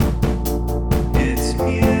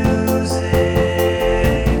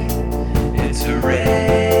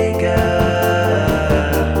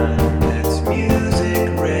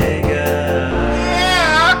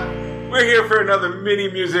Mini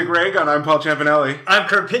Music Ray Gun. I'm Paul Champanelli. I'm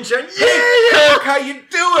Kurt Pinchon. Yeah, Kirk, how you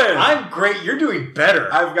doing? I'm great. You're doing better.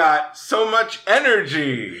 I've got so much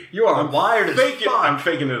energy. You are wired as fuck. I'm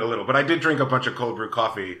faking it a little, but I did drink a bunch of cold brew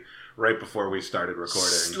coffee right before we started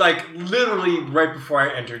recording. Like, literally right before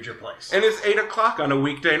I entered your place. And it's 8 o'clock on a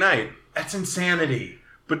weekday night. That's insanity.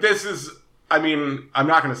 But this is, I'm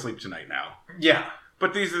not going to sleep tonight now. Yeah.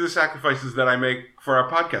 But these are the sacrifices that I make for our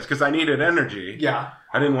podcast, because I needed energy. Yeah.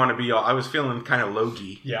 I didn't want to be I was feeling kind of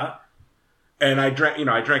low-key. Yeah. And I drank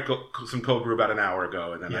some cold brew about an hour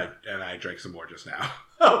ago, and then I drank some more just now.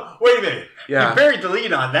 Oh, wait a minute. Yeah. You buried the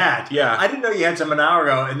lead on that. Yeah. I didn't know you had some an hour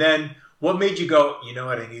ago, and then what made you go, you know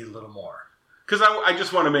what, I need a little more? Because I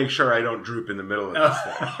just want to make sure I don't droop in the middle of this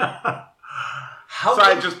thing.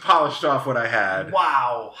 I just polished off what I had.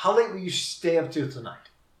 Wow. How late will you stay up till tonight?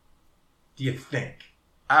 Do you think?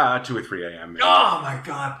 2 or 3 a.m. maybe. Oh my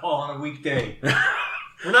God, Paul, on a weekday.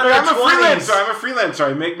 We're not I'm a 20s. freelancer.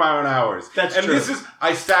 I make my own hours. That's true. And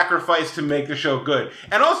I sacrifice to make the show good.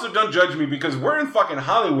 And also, don't judge me, because we're in fucking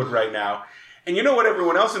Hollywood right now. And you know what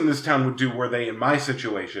everyone else in this town would do were they in my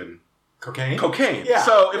situation? Cocaine? Yeah.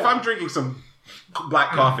 So if I'm drinking some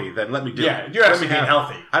black coffee, then let me do it. Yeah, you're actually being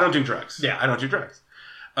healthy. I don't do drugs. Yeah. I don't do drugs.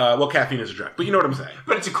 Well, caffeine is a drug, but you know what I'm saying.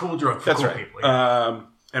 But it's a cool drug for That's cool right. people. Yeah.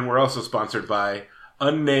 And we're also sponsored by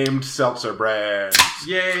Unnamed Seltzer Brands.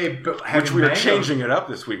 Yay. Which we are changing it up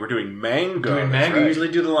this week. We're doing mango. Doing mango. Right. Usually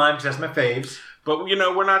do the lime because that's my faves. But, you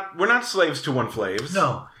know, we're not slaves to one flavs.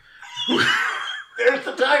 No. There's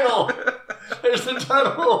the title. There's the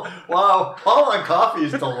title. Wow. Paul on coffee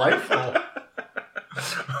is delightful.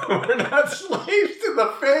 We're not slaves to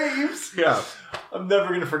the faves. Yeah. I'm never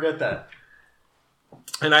going to forget that.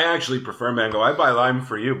 And I actually prefer mango. I buy lime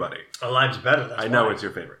for you, buddy. Lime's better. That's I know it's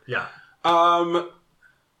your favorite. Yeah.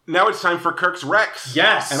 Now it's time for Kirk's Recs.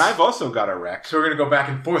 Yes. And I've also got a Rec. So we're going to go back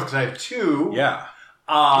and forth because I have two. Yeah.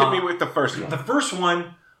 Hit me with the first one. The first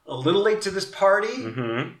one, a little late to this party,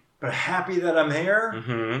 mm-hmm. but happy that I'm here.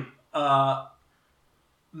 Mm-hmm.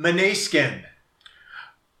 Måneskin.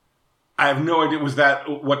 I have no idea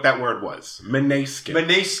what that word was. Måneskin.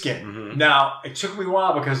 Måneskin. Mm-hmm. Now, it took me a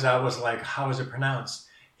while because I was like, how is it pronounced?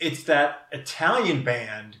 It's that Italian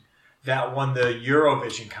band that won the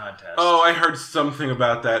Eurovision contest. Oh, I heard something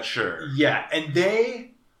about that, sure. Yeah, and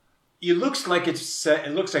it looks like it's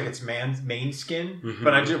main skin, mm-hmm.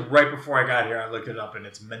 but right before I got here, I looked it up and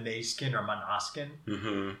it's Måneskin or Måneskin.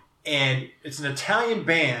 Mm-hmm. And it's an Italian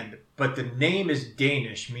band, but the name is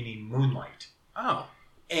Danish, meaning moonlight. Oh.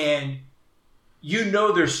 And you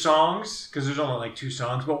know their songs, because there's only like 2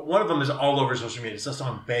 songs, but one of them is all over social media. It's the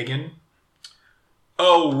song Beggin'.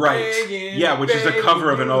 Oh, right. Beggin', yeah, which is a cover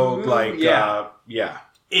of an old, yeah. Yeah.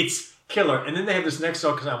 It's killer. And then they have this next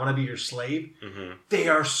song, Because I Want to Be Your Slave. Mm-hmm. They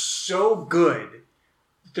are so good.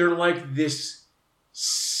 They're like this...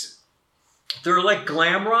 They're like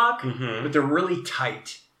glam rock, mm-hmm. but they're really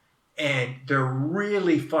tight. And they're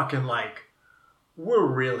really fucking like... We're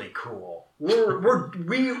really cool. We're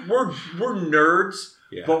nerds,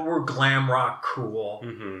 yeah. but we're glam rock cool.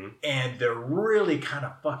 Mm-hmm. And they're really kind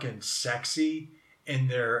of fucking sexy in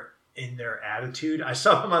their attitude. I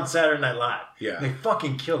saw them on Saturday Night Live. Yeah. They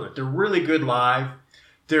fucking killed it. They're really good live.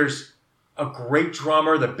 There's a great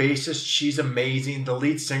drummer, the bassist, she's amazing. The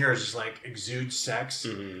lead singer is just like exudes sex.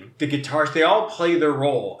 Mm-hmm. The guitarists, they all play their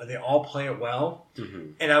role and they all play it well.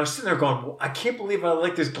 Mm-hmm. And I was sitting there going, well, I can't believe I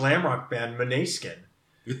like this glam rock band, Måneskin.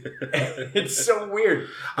 It's so weird.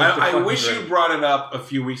 I wish you brought it up a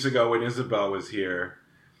few weeks ago when Isabel was here,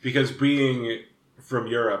 because being from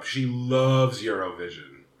Europe, she loves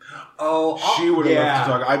Eurovision. She would have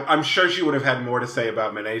loved to talk. I'm sure she would have had more to say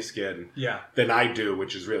about Måneskin than I do,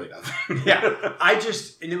 which is really nothing. Yeah.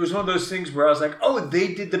 And it was one of those things where I was like, oh,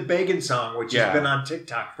 they did the Beggin' song, which has been on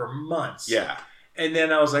TikTok for months. Yeah. And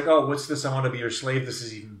then I was like, oh, what's this? I Want to Be Your Slave. This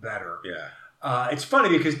is even better. Yeah. It's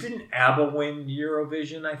funny because didn't ABBA win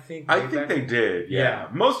Eurovision, I think? I think they did, yeah.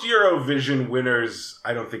 Most Eurovision winners,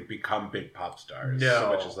 I don't think, become big pop stars. No. So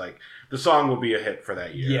much as like, the song will be a hit for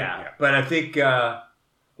that year. Yeah. But I think,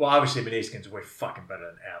 obviously Måneskin's way fucking better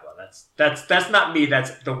than ABBA. That's not me,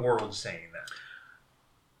 that's the world saying that.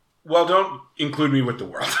 Well, don't include me with the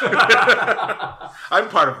world. I'm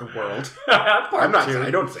part of the world. I'm not.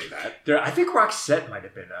 I don't say that. I think Roxette might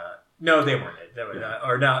have been no, they weren't it.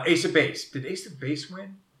 Or no, Ace of Base. Did Ace of Base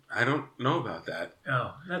win? I don't know about that.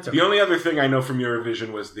 Oh, that's okay. The only other thing I know from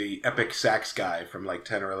Eurovision was the epic sax guy from like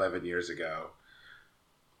 10 or 11 years ago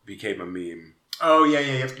became a meme. Oh,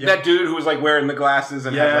 yeah. That dude who was like wearing the glasses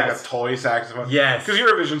and had like a toy saxophone. Yes. Because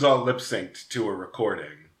Eurovision's all lip synced to a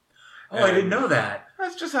recording. Oh, and I didn't know that.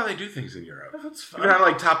 That's just how they do things in Europe. Oh, that's fun. Even on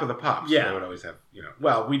like Top of the Pops. Yeah. They would always have,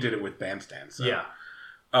 well, we did it with Bandstand. So. Yeah.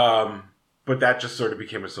 But that just sort of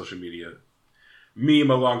became a social media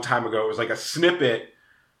meme a long time ago. It was like a snippet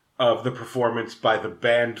of the performance by the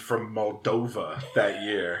band from Moldova that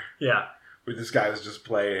year. Yeah. Where this guy was just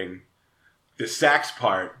playing the sax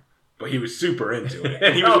part, but he was super into it.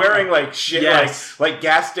 And he was wearing like shit, like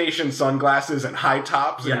gas station sunglasses and high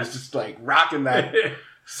tops. And he was just like rocking that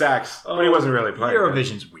sax. But he wasn't really playing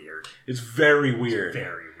Eurovision's weird. It's very weird. It's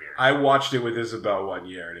very weird. I watched it with Isabel one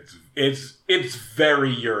year, and it's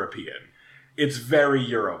very European. It's very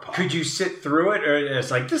Europop. Could you sit through it, or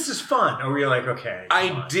it's like, this is fun? Or were you like, okay?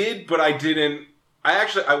 I did, but I didn't.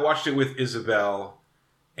 I watched it with Isabel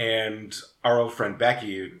and our old friend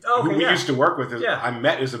Becky, who we used to work with. I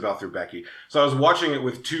met Isabel through Becky. So I was watching it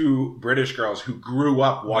with two British girls who grew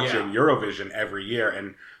up watching Eurovision every year.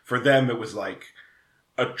 And for them, it was like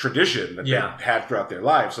a tradition that they had throughout their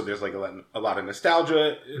lives. So there's like a lot of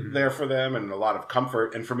nostalgia there for them and a lot of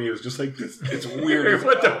comfort. And for me, it was just like, it's weird.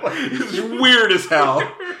 It's weird as hell.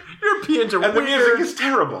 Europeans are weird. And the music is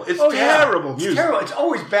terrible. It's terrible music. It's terrible. It's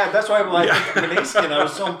always bad. That's why I'm like, Maneskin, I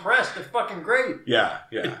was so impressed. They're fucking great. Yeah.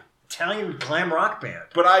 Italian glam rock band.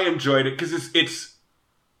 But I enjoyed it because it's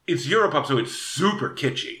Europop, so it's super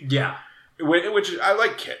kitschy. Yeah. Which I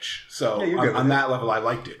like kitsch. So on that level, I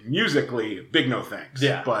liked it. Musically, big no thanks.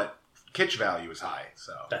 Yeah. But kitsch value is high.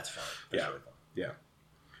 So that's fun. That's really fun.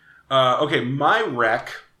 Yeah. Okay, my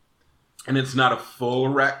rec, and it's not a full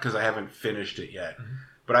rec because I haven't finished it yet,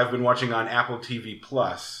 but I've been watching on Apple TV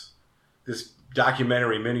Plus this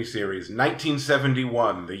documentary miniseries,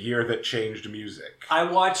 1971, the year that changed music. I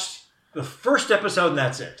watched the first episode and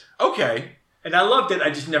that's it. Okay. And I loved it. I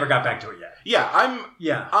just never got back to it yet.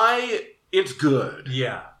 It's good.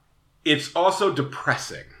 Yeah. It's also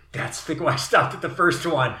depressing. That's why I stopped at the first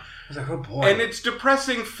one. I was like, oh boy. And it's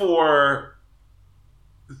depressing for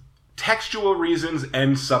textual reasons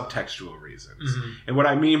and subtextual reasons. And what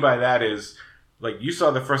I mean by that is, like, you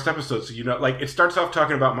saw the first episode, so you know, like, it starts off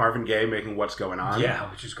talking about Marvin Gaye making What's Going On. Yeah,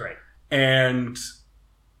 which is great. And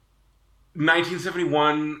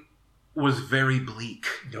 1971 was very bleak.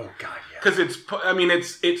 Oh, God, yeah. Because it's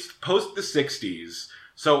post the 60s,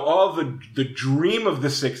 so all the dream of the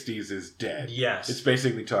 60s is dead. Yes. It's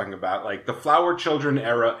basically talking about, like, the Flower Children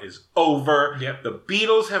era is over. Yep. The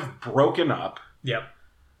Beatles have broken up. Yep.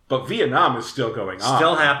 But Vietnam is still going on.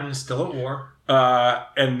 Still happening, still at war.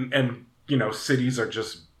 And you know, cities are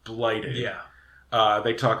just blighted. Yeah.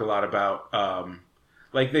 They talk a lot about,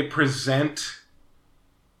 like, they present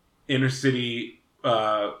inner city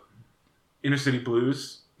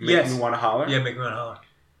blues. Make Me Wanna Holler. Yeah, Make Me Wanna Holler.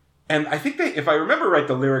 And I think if I remember right,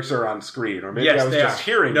 the lyrics are on screen, or maybe I was just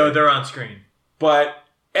hearing No, they're on screen. But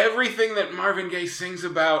everything that Marvin Gaye sings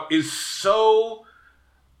about is so,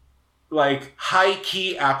 like,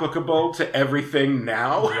 high-key applicable to everything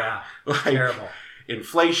now. Yeah, like, terrible.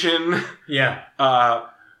 Inflation. Yeah.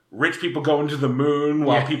 Rich people going to the moon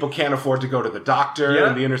while people can't afford to go to the doctor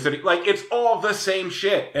in the inner city. Like, it's all the same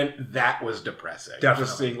shit. And that was depressing. Definitely.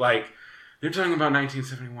 Just seeing, like, they're talking about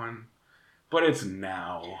 1971, but it's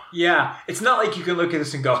now. Yeah. It's not like you can look at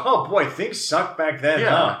this and go, oh boy, things sucked back then. Yeah.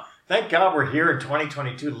 Huh? Thank God we're here in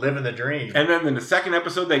 2022 living the dream. And then in the second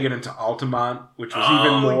episode, they get into Altamont, which was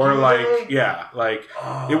even more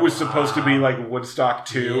it was supposed to be like Woodstock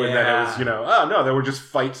 2, and then it was, oh no, there were just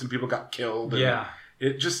fights and people got killed. And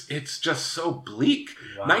it's just so bleak.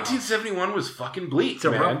 Wow. 1971 was fucking bleak, It's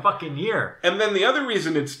a rough fucking year. And then the other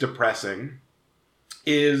reason it's depressing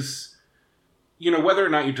is, whether or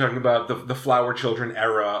not you're talking about the Flower Children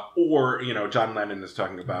era, or, John Lennon is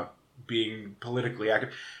talking about being politically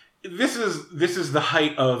active. This is the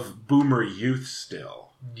height of boomer youth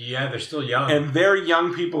still. Yeah, they're still young. And they're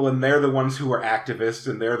young people, and they're the ones who are activists,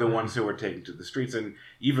 and they're the ones who are taken to the streets. And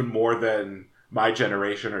even more than my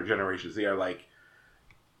generation or Generation Z are, like,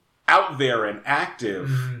 out there and active.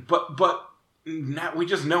 Mm-hmm. But now we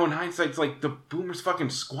just know in hindsight, it's like the boomers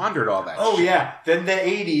fucking squandered all that shit. Oh, yeah. Then the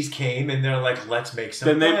 80s came, and they're like, let's make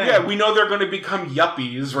something. We know they're going to become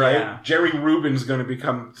yuppies, right? Yeah. Jerry Rubin's going to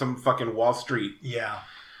become some fucking Wall Street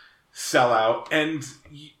sellout. And,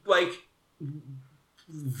 like,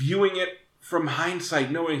 viewing it from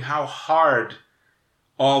hindsight, knowing how hard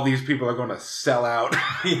all these people are going to sell out.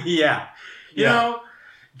 You know,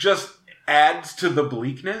 just adds to the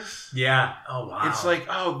bleakness. Yeah. Oh, wow. It's like,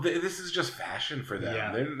 this is just fashion for them.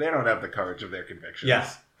 Yeah. They don't have the courage of their convictions.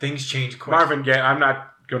 Yes. Things change quick. Marvin Gaye, I'm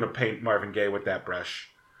not going to paint Marvin Gaye with that brush.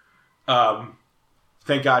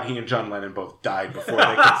 Thank God he and John Lennon both died before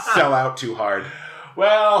they could sell out too hard.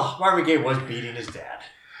 Well, Marvin Gaye was beating his dad.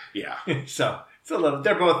 Yeah. So, it's a little...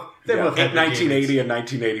 They both in 1980 and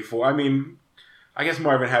 1984. I mean, I guess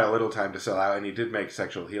Marvin had a little time to sell out, and he did make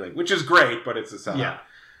Sexual Healing, which is great, but it's a sellout.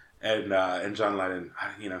 And John Lennon,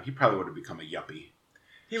 he probably would have become a yuppie.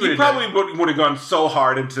 He probably would have gone so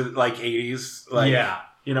hard into like 80s, like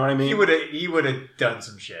you know what I mean. He would have done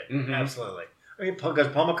some shit. Mm-hmm. Absolutely. I mean, because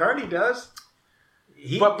Paul McCartney does.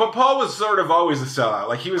 But Paul was sort of always a sellout.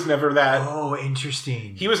 Like he was never that. Oh,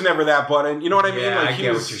 interesting. He was never that button. You know what I mean? Yeah, like I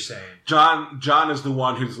get what you're saying. John is the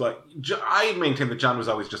one who's like. I maintain that John was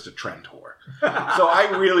always just a trend whore. So I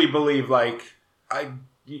really believe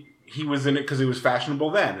he was in it because it was fashionable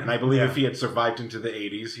then, and I believe if he had survived into the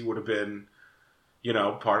 80s, he would have been,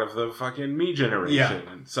 part of the fucking me generation.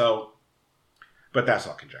 Yeah. And so, but that's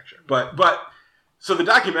all conjecture. But so the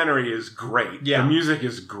documentary is great. Yeah. The music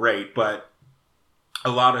is great, but a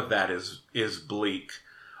lot of that is bleak.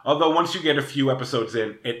 Although once you get a few episodes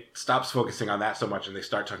in, it stops focusing on that so much, and they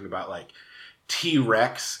start talking about like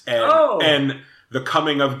T-Rex and the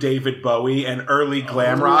coming of David Bowie and early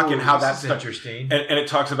glam rock and how that's interesting. And it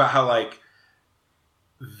talks about how like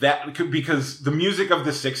that because the music of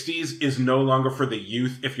the 60s is no longer for the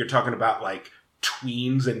youth. If you're talking about like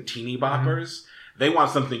tweens and teeny boppers. They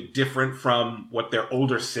want something different from what their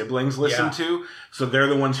older siblings listen to. So they're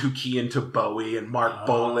the ones who key into Bowie and Mark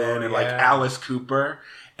Bolan and like Alice Cooper.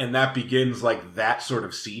 And that begins like that sort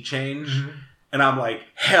of sea change. Mm-hmm. And I'm like,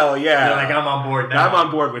 hell yeah. You're like, I'm on board now. I'm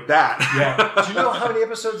on board with that. Yeah. Do you know how many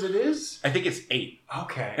episodes it is? I think it's 8.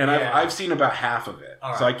 Okay. And I've seen about half of it.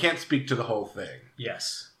 Right. So I can't speak to the whole thing.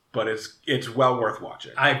 Yes. But it's well worth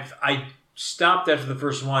watching. I stopped after the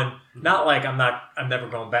first one. Not like I'm never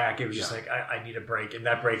going back. It was just like I need a break, and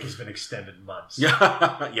that break has been extended months.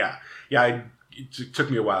 Yeah. It took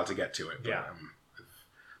me a while to get to it. But,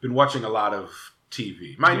 I've been watching a lot of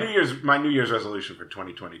TV. My New Year's resolution for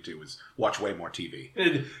 2022 was watch way more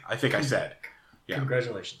TV. I think I said. Yeah.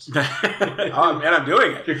 Congratulations. And I'm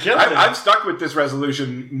doing it. You're killing it. I've stuck with this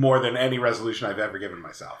resolution more than any resolution I've ever given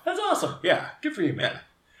myself. That's awesome. Yeah. Good for you, man. Yeah.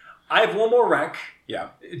 I have one more rec. Yeah.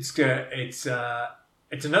 It's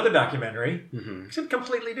another documentary. Mm-hmm. It's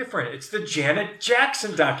completely different. It's the Janet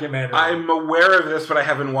Jackson documentary. I'm aware of this, but I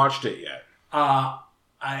haven't watched it yet.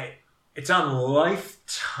 It's on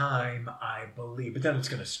Lifetime, I believe, but then it's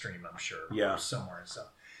going to stream, I'm sure, somewhere and stuff.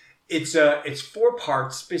 It's 4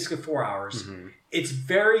 parts, basically 4 hours. Mm-hmm. It's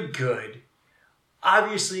very good.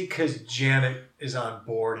 Obviously, because Janet is on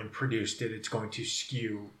board and produced it, it's going to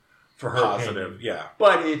skew for her positive, opinion.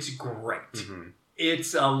 But it's great. Mm-hmm.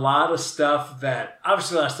 It's a lot of stuff that,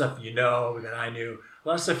 obviously a lot of stuff that I knew. A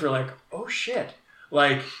lot of stuff you're like, oh shit.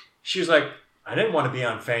 Like, she was like, I didn't want to be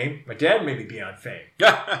on Fame. My dad made me be on Fame.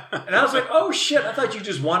 And I was like, oh shit, I thought you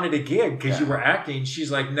just wanted a gig because you were acting.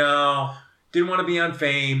 She's like, no, didn't want to be on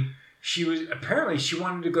Fame. She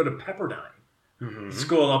wanted to go to Pepperdine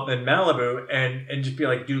school up in Malibu and just be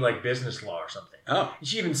like, do like business law or something. Oh. And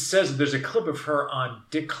she even says there's a clip of her on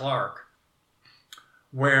Dick Clark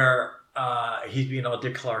where he's being all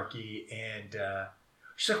Dick Clarky, and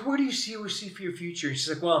she's like, "Where do you see for your future?" And she's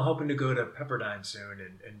like, "Well, I'm hoping to go to Pepperdine soon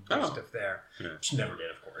and do stuff there." Yeah. She never did,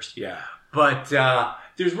 of course. Yeah, but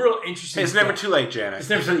there's real interesting. Hey, it's never too late, Janet. It's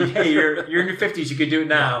never too late. Hey, you're in your 50s. You could do it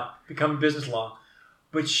now. Become business law.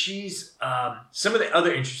 But she's some of the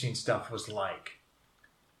other interesting stuff was like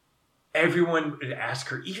everyone would ask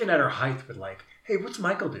her, even at her height, would like, "Hey, what's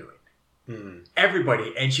Michael doing?" Mm-hmm.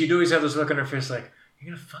 Everybody, and she'd always have this look on her face like,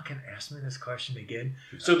 you're going to fucking ask me this question again?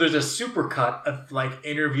 Yeah. So there's a supercut of like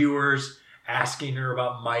interviewers asking her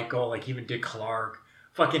about Michael, like even Dick Clark.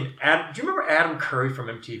 Fucking Adam. Do you remember Adam Curry from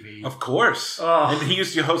MTV? Of course. Oh. And he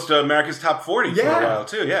used to host America's Top 40 for a while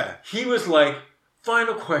too, yeah. He was like,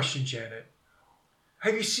 final question, Janet.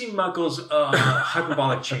 Have you seen Michael's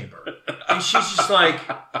hyperbolic chamber? And she's just like,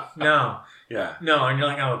 no. Yeah. No. And you're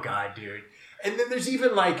like, oh God, dude. And then there's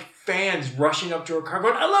even like fans rushing up to her car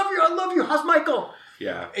going, I love you. How's Michael?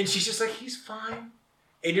 Yeah. And she's just like, he's fine.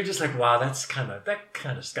 And you're just like, wow, that kind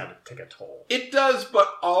of got to take a toll. It does,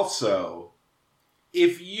 but also,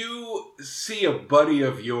 if you see a buddy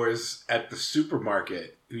of yours at the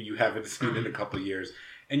supermarket who you haven't seen in a couple of years,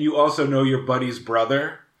 and you also know your buddy's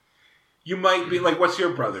brother, you might be like, what's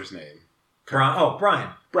your brother's name? Brian.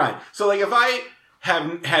 Brian. So like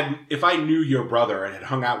if I knew your brother and had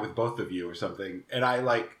hung out with both of you or something, and I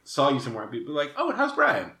like saw you somewhere, and people be like, "Oh, and how's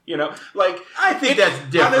Brian?" You know, like I think that's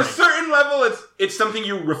different. On a certain level, it's something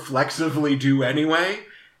you reflexively do anyway.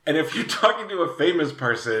 And if you're talking to a famous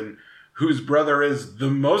person whose brother is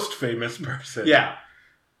the most famous person,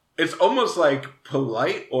 it's almost like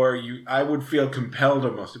polite, or I would feel compelled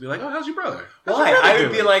almost to be like, "Oh, how's your brother?" Why? I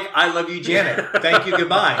would be like, "I love you, Janet. Thank you,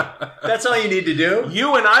 goodbye." That's all you need to do.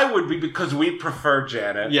 You and I would be, because we prefer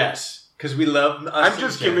Janet. Yes. Because we love us. I'm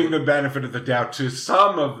just giving the benefit of the doubt to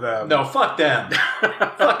some of them. No, fuck them.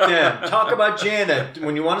 Fuck them. Talk about Janet.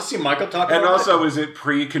 When you want to see Michael talk about And also, Michael. is it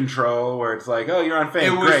pre-Control where it's like, oh, you're on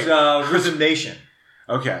Fame? It was Rhythm Nation.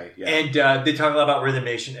 Okay, yeah. And they talk a lot about Rhythm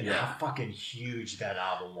Nation and how fucking huge that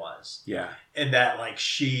album was. Yeah. And that, like,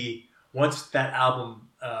 once that album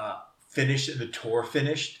finished and the tour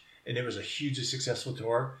finished, and it was a hugely successful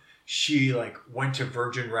tour, she, like, went to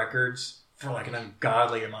Virgin Records for like an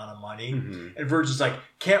ungodly amount of money. Mm-hmm. And Virgin's like,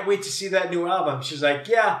 can't wait to see that new album. She's like,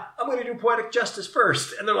 yeah, I'm going to do Poetic Justice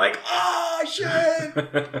first. And they're like, oh,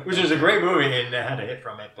 shit. Which is a great movie and had a hit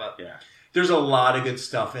from it. But there's a lot of good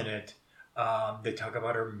stuff in it. They talk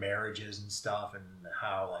about her marriages and stuff and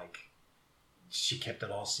how like she kept it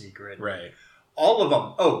all secret. Right. All of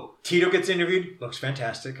them. Oh, Tito gets interviewed. Looks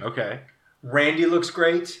fantastic. Okay. Randy looks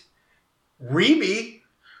great. Reby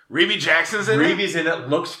Jackson's in it? Reeby's in it.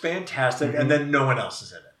 Looks fantastic. Mm-hmm. And then no one else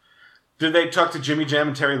is in it. Did they talk to Jimmy Jam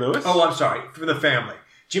and Terry Lewis? Oh, I'm sorry. For the family.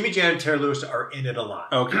 Jimmy Jam and Terry Lewis are in it a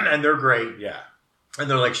lot. Okay. And they're great. Yeah. And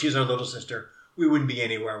they're like, she's our little sister. We wouldn't be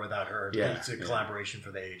anywhere without her. Yeah. It's a collaboration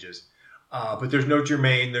for the ages. But there's no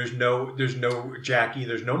Jermaine. There's no Jackie.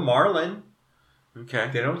 There's no Marlon. Okay.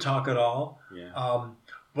 They don't talk at all. Yeah.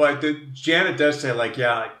 But Janet does say, like,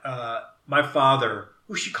 my father,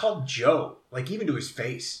 who she called Joe, like, even to his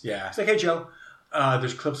face. Yeah. It's like, hey, Joe.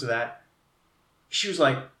 There's clips of that. She was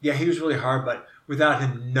like, yeah, he was really hard, but without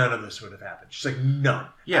him, none of this would have happened. She's like, none.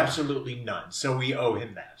 Yeah. Absolutely none. So we owe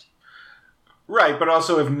him that. Right, but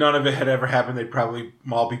also if none of it had ever happened, they'd probably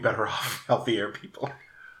all be better off, healthier people.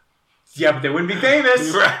 Yeah, but they wouldn't be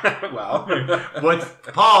famous. Right. Well.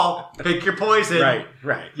 Paul, pick your poison.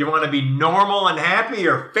 Right. You want to be normal and happy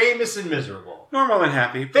or famous and miserable? Normal and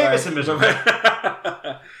happy. Famous and miserable.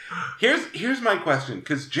 Here's my question,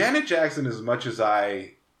 because Janet Jackson, as much as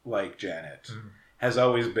I like Janet, has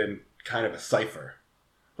always been kind of a cipher.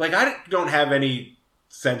 Like, I don't have any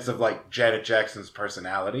sense of, like, Janet Jackson's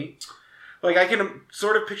personality. Like, I can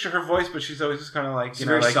sort of picture her voice, but she's always just kind of like, you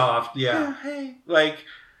know, very like, soft, yeah. Hey. Like,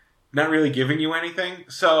 not really giving you anything.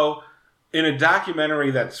 So, in a documentary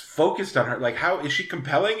that's focused on her, like, how is she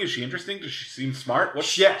compelling? Is she interesting? Does she seem smart?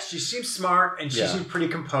 Yes, she seems smart, and she seems pretty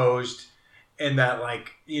composed. And that,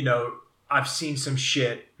 like, you know, I've seen some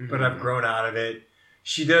shit, but I've grown out of it.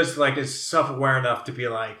 She does, like, is self-aware enough to be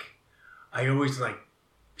like, I always, like,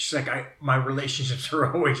 she's like, my relationships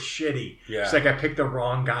are always shitty. Yeah. She's like, I picked the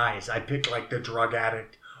wrong guys. I picked, like, the drug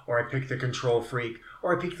addict, or I picked the control freak,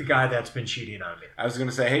 or I picked the guy that's been cheating on me. I was going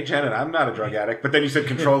to say, hey, Janet, I'm not a drug addict. But then you said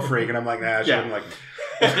control freak, and I'm like, nah, she wouldn't like me.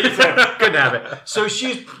 Couldn't have it. So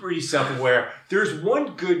she's pretty self-aware. There's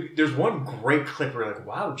one great clip where you're like,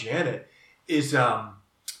 wow, Janet is,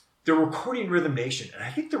 they're recording Rhythm Nation. And I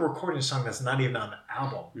think they're recording a song that's not even on the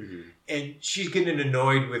album. Mm-hmm. And she's getting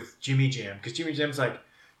annoyed with Jimmy Jam, because Jimmy Jam's like,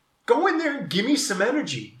 go in there and give me some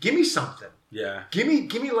energy. Give me something. Yeah. Give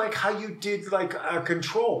me like how you did like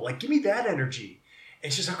Control. Like, give me that energy.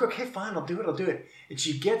 And she's like, okay, fine, I'll do it. And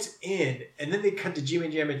she gets in, and then they cut to Jimmy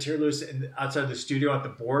Jam and Terry Lewis outside the studio at the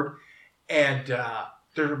board, and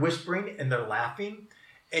they're whispering and they're laughing.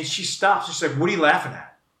 And she stops. She's like, what are you laughing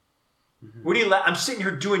at? Mm-hmm. What are you I'm sitting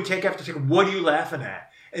here doing take after take. What are you laughing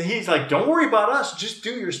at? And he's like, don't worry about us. Just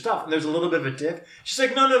do your stuff. And there's a little bit of a tiff. She's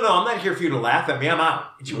like, no. I'm not here for you to laugh at me. I'm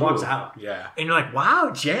out. And she walks out. Yeah. And you're like,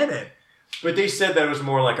 wow, Janet. But they said that it was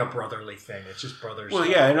more like a brotherly thing. It's just brothers. Well,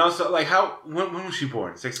 yeah. And also, like, when was she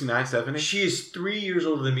born? 69, 70? She is 3 years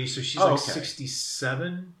older than me. So she's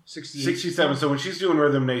 67, 68. 67. So when she's doing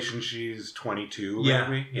Rhythm Nation, she's 22,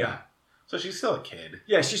 maybe? Yeah. So she's still a kid.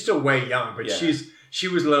 Yeah, she's still way young. But she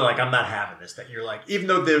was literally like, I'm not having this. That you're like, even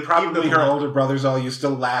though probably her older brothers all used to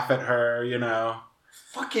laugh at her, you know.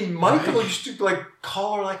 Fucking Michael used to like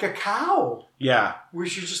call her like a cow. Yeah. Where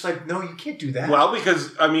she's just like, no, you can't do that. Well,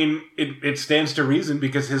 because, I mean, it stands to reason,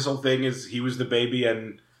 because his whole thing is he was the baby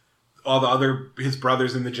and all his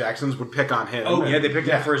brothers and the Jacksons would pick on him. Oh, yeah, they picked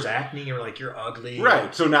him for his acne or like, you're ugly.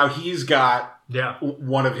 Right. So now he's got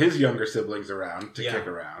one of his younger siblings around to kick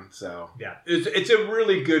around. So yeah, it's a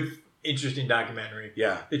really good, interesting documentary.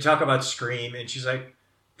 Yeah. They talk about Scream, and she's like,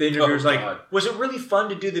 the interviewer's like, was it really fun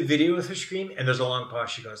to do the video with her Scream? And there's a long pause.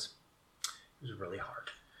 She goes, it was really hard.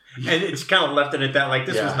 And it's kind of left it at that, like,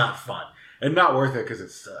 this was not fun. And not worth it because it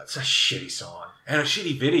sucks. It's a shitty song. And a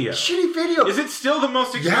shitty video. Is it still the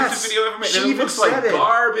most expensive video ever made? She even looks like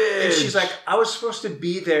garbage. And she's like, I was supposed to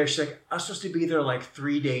be there. She's like, I was supposed to be there like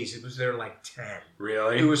 3 days. It was there like 10.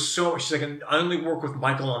 Really? It was so... She's like, I only work with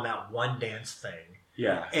Michael on that one dance thing.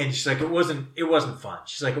 Yeah. And she's like, it wasn't fun.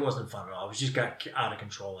 She's like, it wasn't fun at all. It just got out of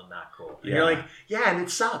control and not cool. And you're like, yeah, and it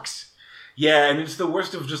sucks. Yeah, and it's the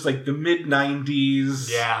worst of just like the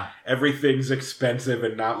mid-90s. Yeah. Everything's expensive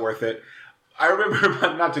and not worth it. I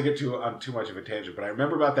remember, not to get on too much of a tangent, but I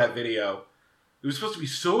remember about that video. It was supposed to be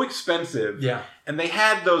so expensive. Yeah. And they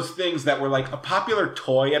had those things that were like a popular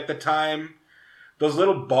toy at the time. Those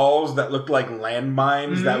little balls that looked like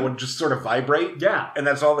landmines that would just sort of vibrate. Yeah. And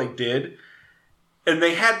that's all they did. And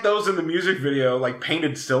they had those in the music video, like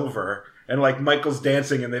painted silver. And like Michael's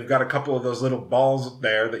dancing and they've got a couple of those little balls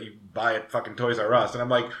there that you buy at fucking Toys R Us. And I'm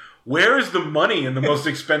like, where is the money in the most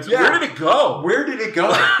expensive? Yeah. Where did it go? Where did it go?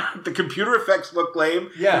 The computer effects look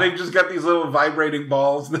lame. Yeah. And they've just got these little vibrating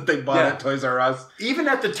balls that they bought at Toys R Us. Even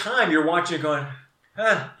at the time, you're watching it going,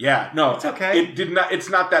 yeah, no. It's okay. It's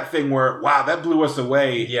not that thing where, wow, that blew us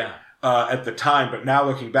away. Yeah. At the time, but now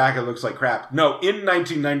looking back, it looks like crap. No, in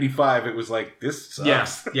 1995, it was like, this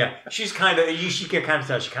sucks. Yeah. She's kind of, you can kind of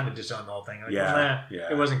tell she kind of disowned the whole thing. Like, Yeah.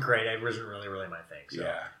 It wasn't great. It wasn't really my thing. So.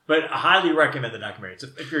 Yeah. But I highly recommend the documentary.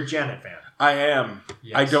 If you're a Janet fan. I am.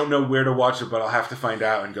 Yes. I don't know where to watch it, but I'll have to find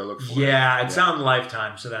out and go look for it. Yeah, it's on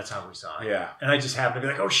Lifetime, so that's how we saw it. Yeah. And I just happened to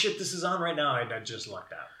be like, oh shit, this is on right now. I just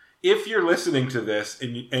lucked out. If you're listening to this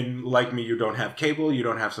and like me, you don't have cable, you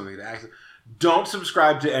don't have something to access, don't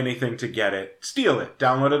subscribe to anything to get it. Steal it.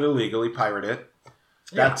 Download it illegally. Pirate it.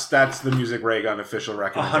 That's the Music Raygun official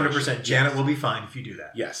recommendation. 100%. Janet will be fine if you do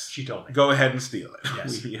that. Yes. She told me. Go ahead and steal it.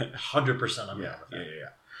 Yes. 100% I'm down with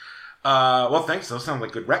that. Well, thanks. Those sound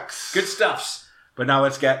like good recs. Good stuffs. But now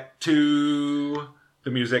let's get to the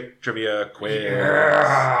music trivia quiz.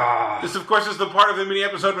 Yeah. This, of course, is the part of the mini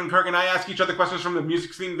episode when Kirk and I ask each other questions from the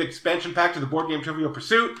music-themed expansion pack to the board game Trivial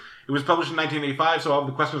Pursuit. It was published in 1985, so all of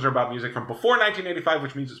the questions are about music from before 1985,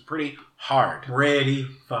 which means it's pretty hard. Pretty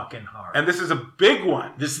fucking hard. And this is a big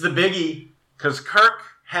one. This is the biggie. Because Kirk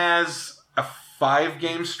has a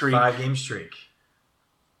 5-game streak. 5-game streak.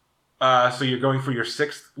 So you're going for your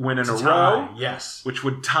 6th win in a row. Yes. Which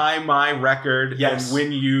would tie my record and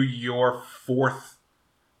win you your 4th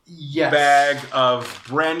bag of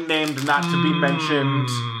brand-named, not-to-be-mentioned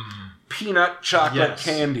peanut chocolate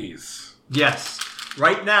candies. Yes.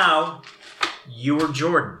 Right now, you are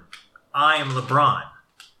Jordan. I am LeBron.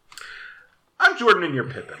 I'm Jordan and you're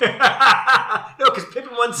Pippen. No, because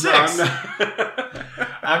Pippen won 6. No,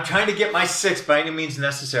 I'm trying to get my 6 by any means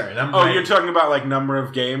necessary. And you're talking about like number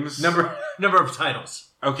of games? Number of titles.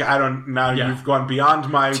 Okay, I don't... Now you've gone beyond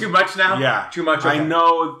my... Too much now? Yeah. Too much? Okay. I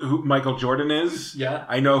know who Michael Jordan is. Yeah.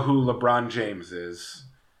 I know who LeBron James is.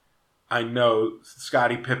 I know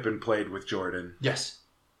Scottie Pippen played with Jordan. Yes.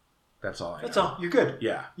 That's all I know. That's all. You're good.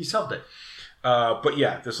 Yeah. You solved it. But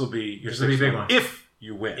yeah, this will be your 6th big one. If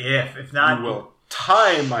you win. If not... You will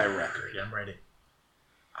tie my record. Yeah, I'm ready.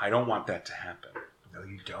 I don't want that to happen. No,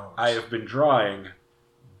 you don't. I have been drawing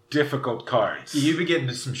difficult cards. You've been getting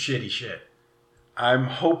into some shitty shit. I'm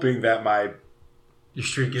hoping that my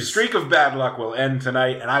streak of bad luck will end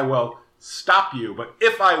tonight, and I will stop you. But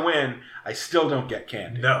if I win, I still don't get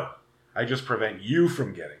candy. No. I just prevent you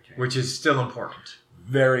from getting candy. Which is still important.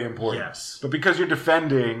 Very important. Yes. But because you're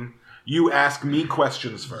defending, you ask me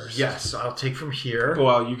questions first. Yes, so I'll take from here.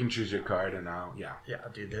 Well, you can choose your card, and I'll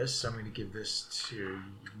do this. I'm going to give this to...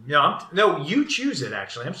 No, you choose it,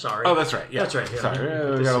 actually. I'm sorry. Oh, that's right. Yeah. That's right. Here,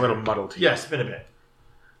 sorry. We got a little muddled here. Yes, been a bit.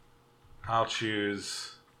 I'll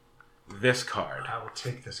choose this card. I will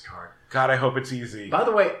take this card. God, I hope it's easy. By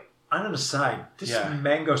the way, on an aside, this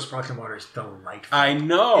mango sparkling water is delightful. I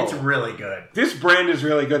know. It's really good. This brand is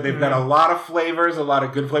really good. They've got a lot of flavors, a lot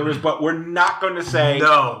of good flavors, but we're not going to say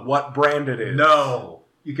what brand it is. No.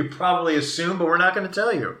 You could probably assume, but we're not going to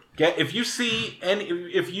tell you. If you see,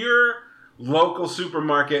 if your local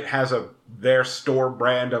supermarket has their store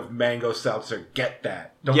brand of mango seltzer, get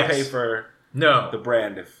that. Don't pay for the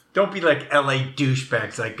brand. Don't be like LA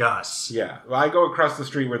douchebags like us. Yeah. Well, I go across the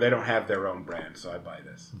street where they don't have their own brand, so I buy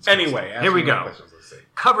this. Anyway, here we go. Let's see.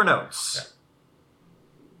 Cover notes.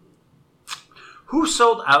 Yeah. Who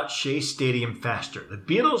sold out Shea Stadium faster, the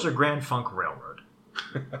Beatles or Grand Funk Railroad?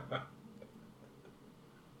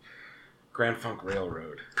 Grand Funk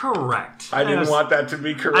Railroad. Correct. I didn't want that to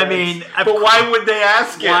be correct. I mean... But why would they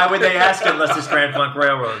ask it? Why would they ask it unless it's Grand Funk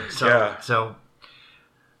Railroad?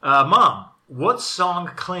 Mom, what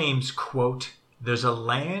song claims, quote, "There's a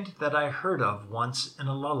land that I heard of once in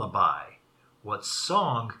a lullaby"? What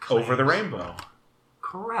song claims... Over the Rainbow.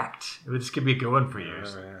 Correct. This could be a good one for you.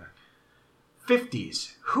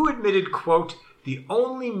 50s. Who admitted, quote, "The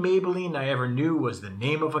only Maybelline I ever knew was the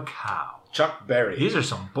name of a cow"? Chuck Berry. These are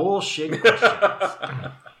some bullshit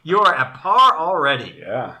questions. You're at par already.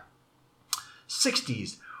 Yeah.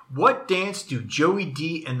 60s. What dance do Joey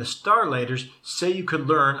D and the Starlighters say you could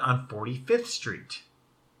learn on 45th Street?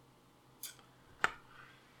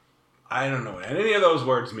 I don't know what any of those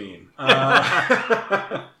words mean.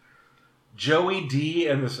 Joey D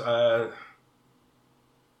and this the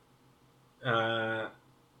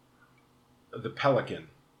Pelican.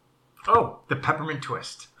 Oh, the Peppermint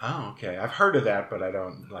Twist. Oh, okay. I've heard of that, but I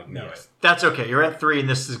don't know it. That's okay. You're at 3, and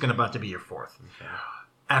this is about to be your 4th. Okay.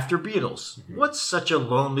 After Beatles, what's such a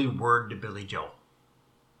lonely word to Billy Joel?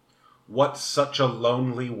 What's such a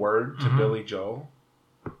lonely word to Billy Joel?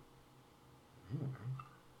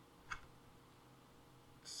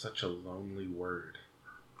 Such a lonely word.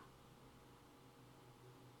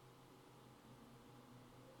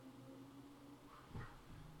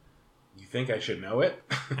 You think I should know it?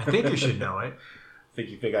 I think you should know it.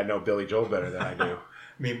 You think I know Billy Joel better than I do. I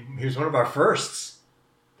mean, he was one of our firsts.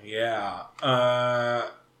 Yeah.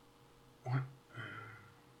 What?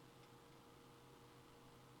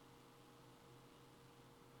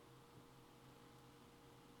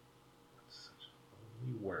 Such a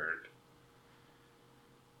lonely word.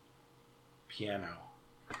 Piano.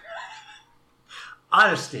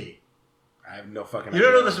 Honesty. I have no fucking idea. You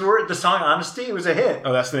don't know this word, the song Honesty? It was a hit.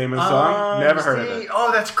 Oh, that's the name of the song? Never heard of it.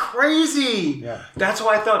 Oh, that's crazy. Yeah. That's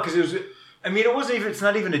why I thought, because it was, I mean, it's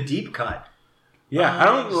not even a deep cut. Yeah, I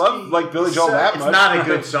don't love like Billy Joel that much. It's not a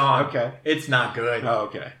good song. Okay. It's not good. Oh,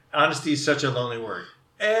 okay. Honesty is such a lonely word.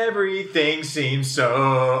 Everything seems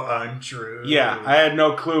so untrue. Yeah, I had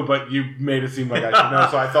no clue, but you made it seem like I should know,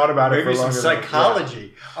 so I thought about it for longer. Maybe some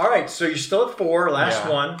psychology. Yeah. All right, so you're still at 4. Last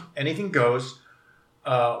one. Anything goes.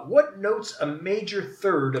 What notes a major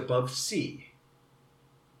third above C?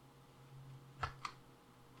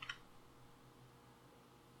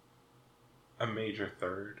 A major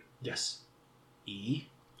third? Yes. E?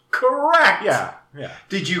 Correct! Yeah.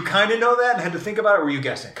 Did you kind of know that and had to think about it, or were you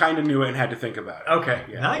guessing? Kind of knew it and had to think about it. Okay,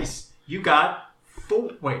 nice. You got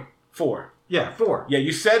 4. Wait. 4. Yeah, 4. Yeah,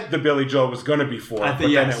 you said the Billy Joel was going to be 4, but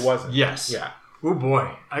then it wasn't. Yes. Yeah. Oh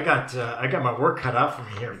boy, I got my work cut out for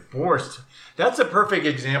me here. Forced. That's a perfect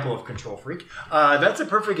example of control freak. That's a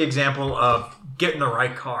perfect example of getting the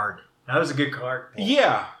right card. That was a good card.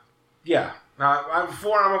 Yeah. I'm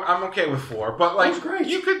 4. I'm okay with 4, but like that's great.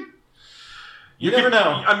 You never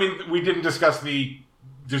know. I mean, we didn't discuss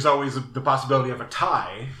there's always the possibility of a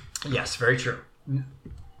tie. Yes, very true.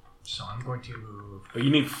 So I'm going to move. But you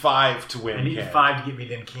need 5 to win. I need 5 to get me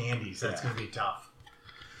them candies. That's going to be tough.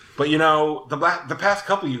 But you know, the past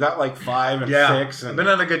couple you got like 5 and 6. I've been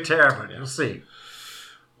on a good tear, but we'll see.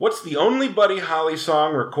 What's the only Buddy Holly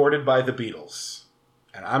song recorded by the Beatles?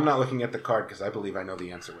 And I'm not looking at the card because I believe I know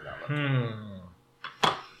the answer without looking.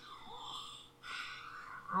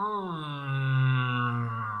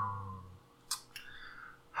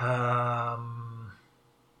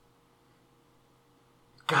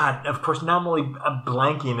 God, of course, now I'm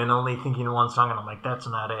blanking and only thinking of one song, and I'm like, that's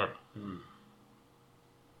not it.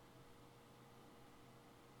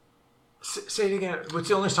 Say it again. What's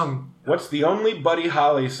the only song? What's the only Buddy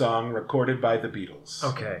Holly song recorded by the Beatles?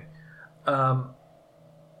 Okay. Oh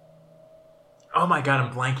my God,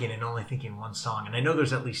 I'm blanking and only thinking one song, and I know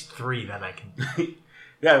there's at least 3 that I can.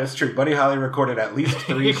 Yeah, that's true. Buddy Holly recorded at least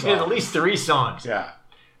 3 songs. At least 3 songs. Yeah.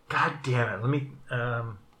 God damn it. Let me.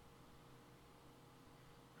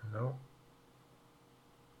 No.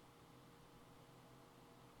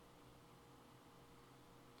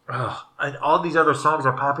 Oh, all these other songs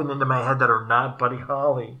are popping into my head that are not Buddy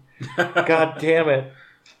Holly. God damn it.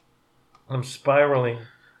 I'm spiraling.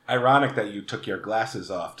 Ironic that you took your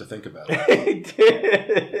glasses off to think about it. I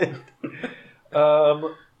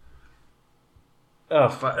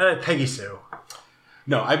did. Peggy Sue.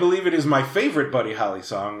 No, I believe it is my favorite Buddy Holly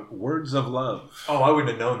song, Words of Love. Oh, I wouldn't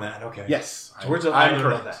have known that. Okay. Yes. Words of Love. I didn't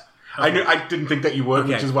know that. Okay. I didn't think that you would,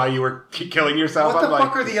 which is why you were killing yourself. What the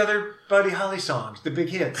fuck are the other Buddy Holly songs? The big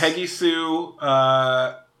hits? Peggy Sue,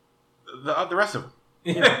 the rest of them.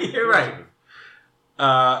 You're right.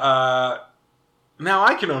 Now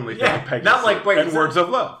I can only think of Peggy not Sue like, wait, and Words of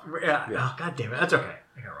Love. Yeah. Oh, God damn it. That's okay.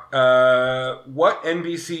 I got it wrong. What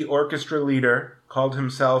NBC orchestra leader called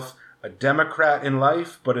himself a Democrat in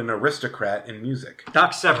life but an aristocrat in music?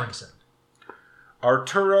 Doc Severinsen.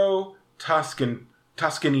 Arturo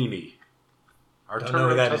Toscanini. Don't know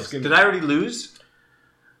who that is. Did I already lose?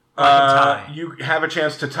 You have a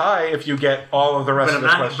chance to tie if you get all of the rest of the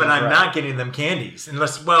questions But I'm not getting them candies.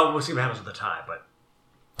 Unless, well, we'll see what happens with the tie. But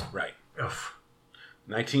right. Oof.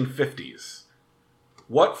 1950s.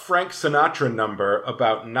 What Frank Sinatra number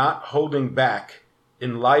about not holding back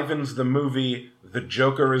enlivens the movie The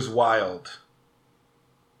Joker is Wild?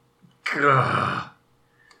 Ugh.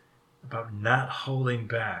 About not holding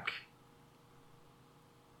back.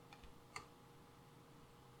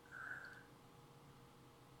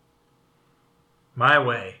 My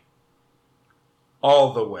Way.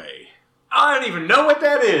 all the way. I don't even know what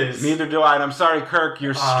that is. Neither do I. And I'm sorry, Kirk,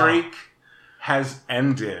 your streak has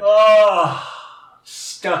ended. Oh,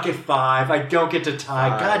 stuck at 5. I don't get to tie.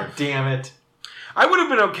 5. God damn it. I would have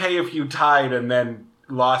been okay if you tied and then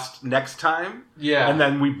lost next time. Yeah. And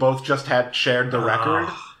then we both just had shared the record.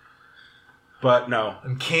 But no.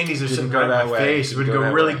 And candies are Didn't sitting go right in that my way. face. It would Didn't go go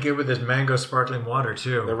that really way. good with this mango sparkling water,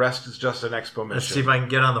 too. The rest is just an exposition. Let's see if I can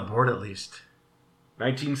get on the board at least.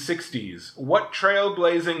 1960s. What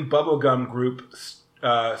trailblazing bubblegum group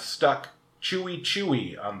stuck Chewy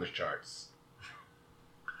Chewy on the charts?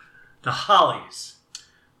 The Hollies.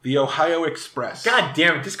 The Ohio Express. God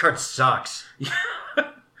damn it, this card sucks.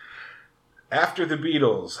 After the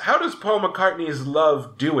Beatles. How does Paul McCartney's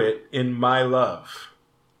Love do it in My Love?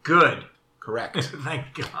 Good. Correct.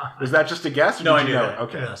 Thank God. Was that just a guess? Or No, did I knew you know that. it?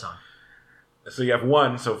 Okay. I knew that song. So you have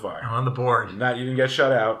one so far. I'm on the board. You didn't get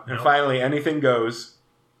shut out. And Nope. finally, anything goes.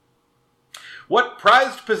 What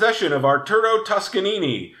prized possession of Arturo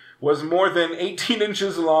Toscanini was more than 18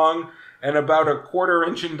 inches long and about a 1/4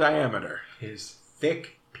 inch in diameter? His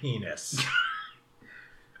thick penis.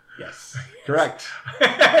 Yes. Correct.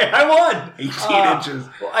 I won! 18 inches.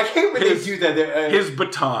 Well, I hate when they do that. His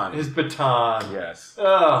baton. His baton. Yes.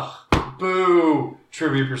 Ugh. Boo.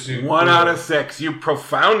 Trivia Pursuit. 1 Boo. out of 6. You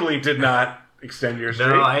profoundly did not extend your streak.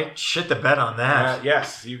 No, I shit the bet on that.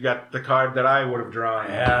 Yes, you got the card that I would have drawn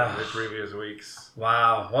Yeah. in the previous weeks.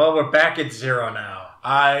 Wow. Well, we're back at 0 now.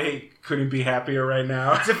 I couldn't be happier right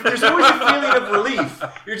now. There's always a feeling of relief.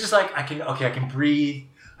 You're just like, I can breathe.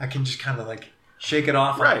 I can just kind of like shake it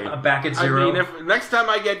off. Right. I'm back at 0. I mean, if next time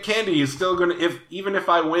I get candy, he's still gonna. Even if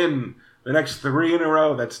I win the next 3 in a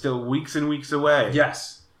row, that's still weeks and weeks away.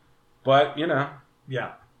 Yes. But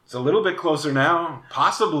Yeah. it's a little bit closer now,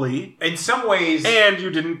 possibly. In some ways, And you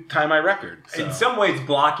didn't tie my record. So. in some ways,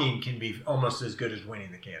 blocking can be almost as good as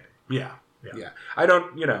winning the candy. Yeah. Yeah. I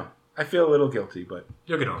don't. I feel a little guilty, but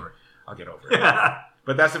You'll get over it. I'll get over it.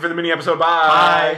 But that's it for the mini episode. Bye. Bye.